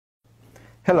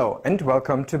Hello and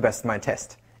welcome to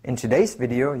BestMyTest. In today's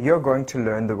video you're going to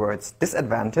learn the words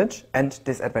disadvantage and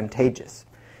disadvantageous.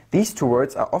 These two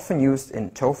words are often used in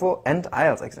TOEFL and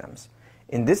IELTS exams.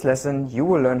 In this lesson you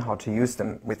will learn how to use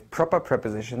them with proper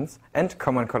prepositions and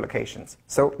common collocations.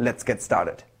 So let's get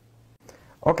started.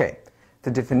 Okay, the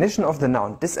definition of the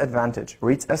noun disadvantage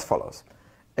reads as follows.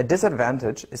 A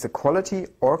disadvantage is a quality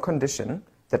or condition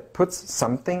that puts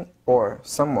something or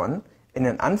someone in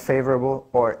an unfavorable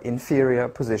or inferior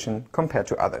position compared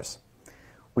to others.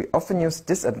 We often use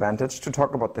disadvantage to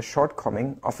talk about the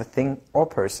shortcoming of a thing or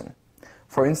person.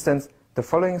 For instance, the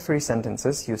following three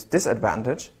sentences use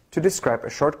disadvantage to describe a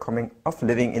shortcoming of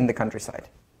living in the countryside.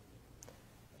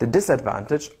 The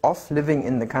disadvantage of living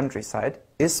in the countryside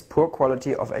is poor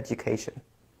quality of education.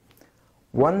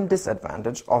 One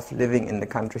disadvantage of living in the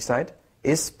countryside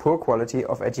is poor quality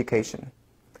of education.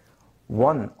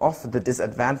 One of the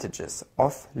disadvantages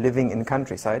of living in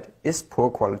countryside is poor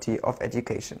quality of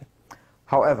education.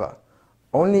 However,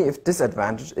 only if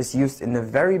disadvantage is used in the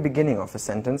very beginning of a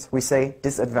sentence, we say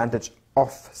disadvantage of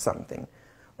something.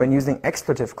 When using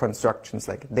expletive constructions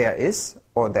like there is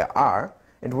or there are,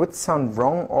 it would sound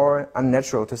wrong or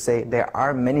unnatural to say there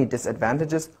are many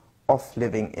disadvantages of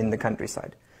living in the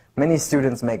countryside. Many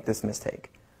students make this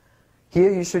mistake.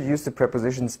 Here you should use the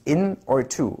prepositions in or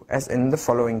to, as in the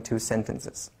following two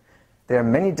sentences. There are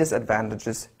many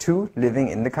disadvantages to living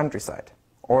in the countryside,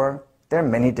 or there are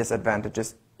many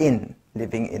disadvantages in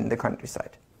living in the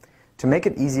countryside. To make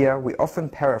it easier, we often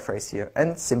paraphrase here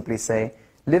and simply say,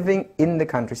 living in the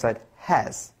countryside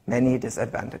has many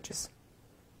disadvantages.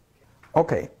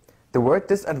 Okay, the word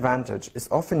disadvantage is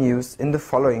often used in the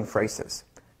following phrases: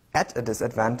 at a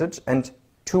disadvantage and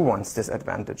to one's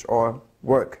disadvantage, or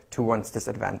work to one's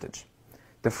disadvantage.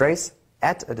 The phrase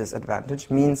at a disadvantage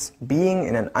means being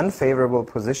in an unfavorable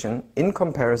position in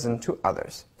comparison to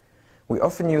others. We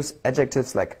often use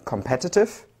adjectives like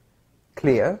competitive,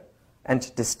 clear,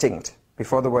 and distinct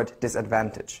before the word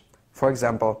disadvantage. For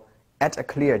example, at a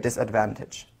clear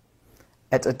disadvantage,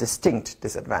 at a distinct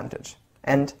disadvantage,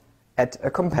 and at a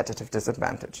competitive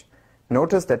disadvantage.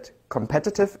 Notice that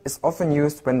competitive is often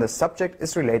used when the subject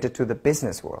is related to the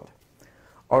business world.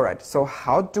 Alright, so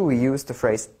how do we use the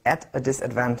phrase at a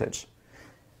disadvantage?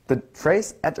 The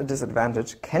phrase at a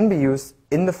disadvantage can be used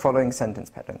in the following sentence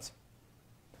patterns.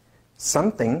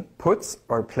 Something puts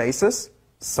or places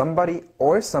somebody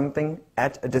or something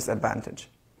at a disadvantage.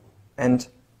 And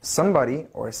somebody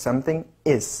or something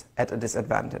is at a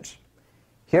disadvantage.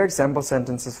 Here are example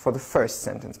sentences for the first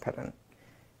sentence pattern.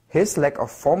 His lack of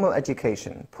formal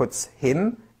education puts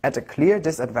him at a clear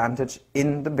disadvantage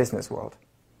in the business world.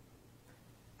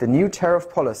 The new tariff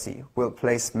policy will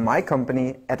place my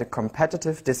company at a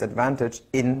competitive disadvantage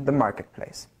in the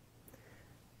marketplace.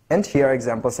 And here are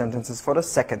example sentences for the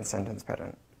second sentence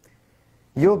pattern.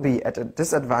 You'll be at a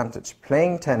disadvantage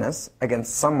playing tennis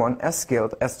against someone as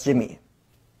skilled as Jimmy.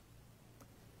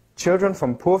 Children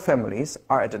from poor families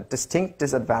are at a distinct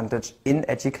disadvantage in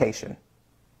education.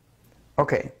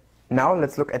 Okay, now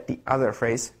let's look at the other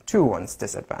phrase, to one's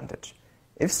disadvantage.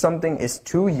 If something is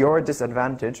to your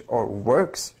disadvantage or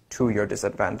works to your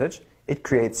disadvantage, it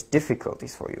creates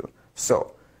difficulties for you.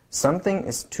 So, something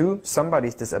is to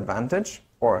somebody's disadvantage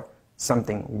or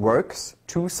something works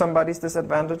to somebody's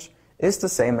disadvantage is the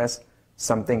same as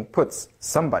something puts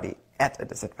somebody at a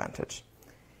disadvantage.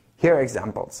 Here are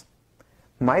examples.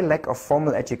 My lack of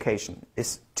formal education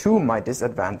is to my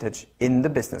disadvantage in the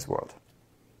business world.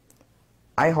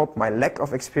 I hope my lack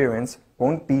of experience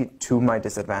won't be to my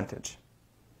disadvantage.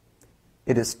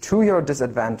 It is to your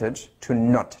disadvantage to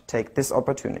not take this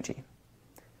opportunity.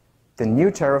 The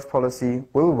new tariff policy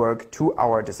will work to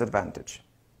our disadvantage.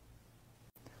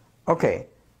 Okay,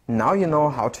 now you know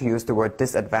how to use the word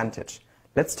disadvantage.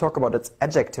 Let's talk about its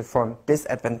adjective form,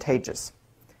 disadvantageous.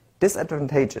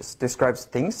 Disadvantageous describes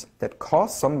things that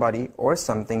cause somebody or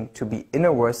something to be in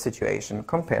a worse situation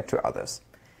compared to others.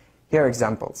 Here are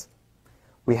examples.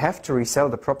 We have to resell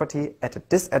the property at a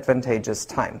disadvantageous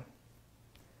time.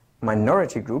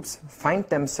 Minority groups find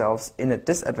themselves in a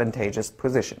disadvantageous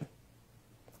position.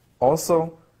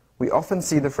 Also, we often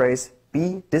see the phrase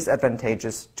be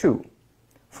disadvantageous to.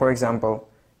 For example,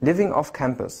 living off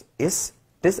campus is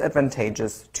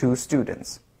disadvantageous to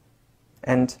students.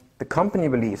 And the company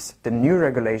believes the new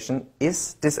regulation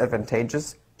is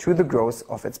disadvantageous to the growth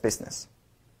of its business.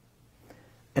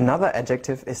 Another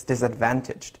adjective is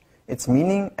disadvantaged. Its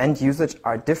meaning and usage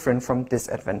are different from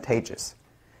disadvantageous.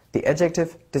 The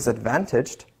adjective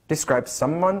disadvantaged describes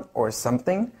someone or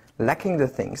something lacking the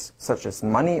things, such as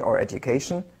money or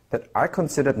education, that are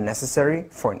considered necessary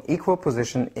for an equal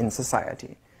position in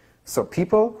society. So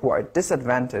people who are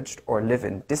disadvantaged or live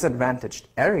in disadvantaged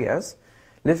areas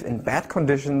live in bad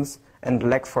conditions and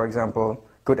lack, for example,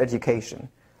 good education,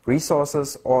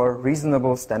 resources, or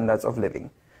reasonable standards of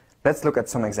living. Let's look at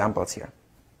some examples here.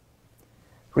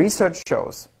 Research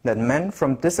shows that men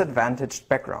from disadvantaged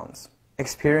backgrounds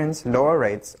experience lower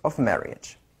rates of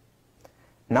marriage.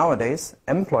 Nowadays,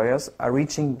 employers are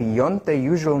reaching beyond their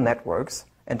usual networks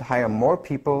and hire more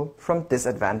people from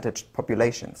disadvantaged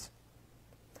populations.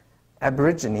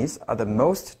 Aborigines are the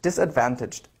most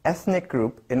disadvantaged ethnic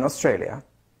group in Australia.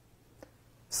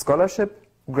 Scholarship,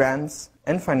 grants,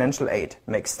 and financial aid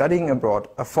make studying abroad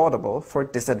affordable for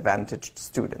disadvantaged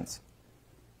students.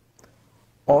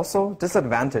 Also,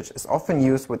 disadvantage is often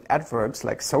used with adverbs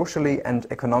like socially and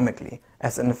economically,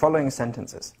 as in the following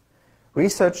sentences.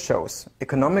 Research shows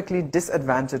economically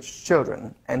disadvantaged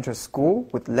children enter school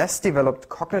with less developed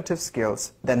cognitive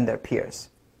skills than their peers.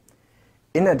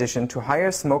 In addition to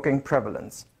higher smoking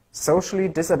prevalence, socially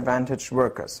disadvantaged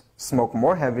workers smoke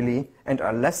more heavily and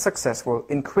are less successful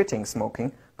in quitting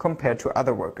smoking compared to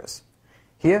other workers.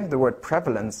 Here, the word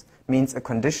prevalence means a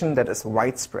condition that is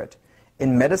widespread.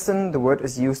 In medicine, the word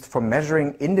is used for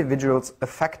measuring individuals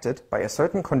affected by a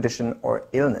certain condition or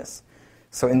illness.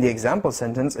 So in the example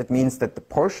sentence, it means that the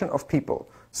portion of people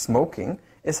smoking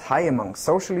is high among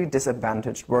socially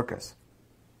disadvantaged workers.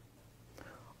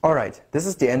 Alright, this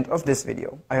is the end of this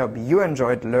video. I hope you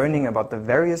enjoyed learning about the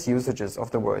various usages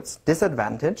of the words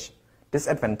disadvantage,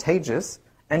 disadvantageous,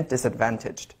 and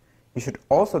disadvantaged. You should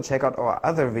also check out our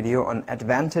other video on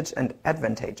advantage and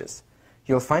advantageous.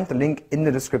 You'll find the link in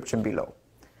the description below.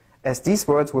 As these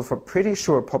words will for pretty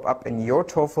sure pop up in your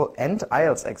TOEFL and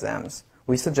IELTS exams,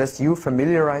 we suggest you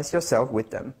familiarize yourself with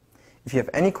them. If you have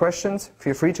any questions,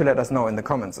 feel free to let us know in the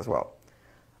comments as well.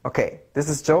 Okay, this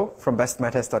is Joe from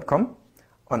BestMyTest.com.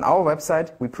 On our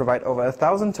website, we provide over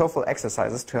 1,000 TOEFL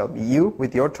exercises to help you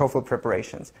with your TOEFL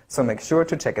preparations, so make sure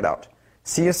to check it out.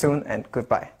 See you soon and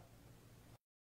goodbye.